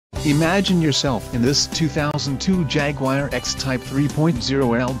Imagine yourself in this 2002 Jaguar X-Type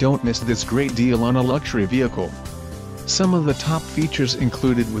 3.0L. Don't miss this great deal on a luxury vehicle. Some of the top features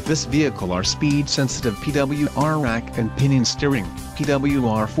included with this vehicle are speed-sensitive PWR rack and pinion steering,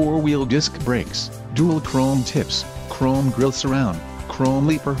 PWR four-wheel disc brakes, dual chrome tips, chrome grille surround, chrome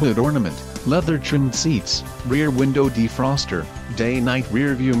leaper hood ornament, leather-trimmed seats, rear window defroster, day-night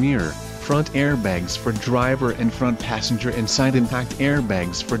rear-view mirror, front airbags for driver and front passenger and side impact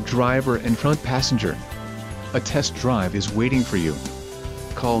airbags for driver and front passenger. A test drive is waiting for you.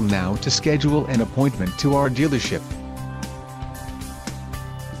 Call now to schedule an appointment to our dealership.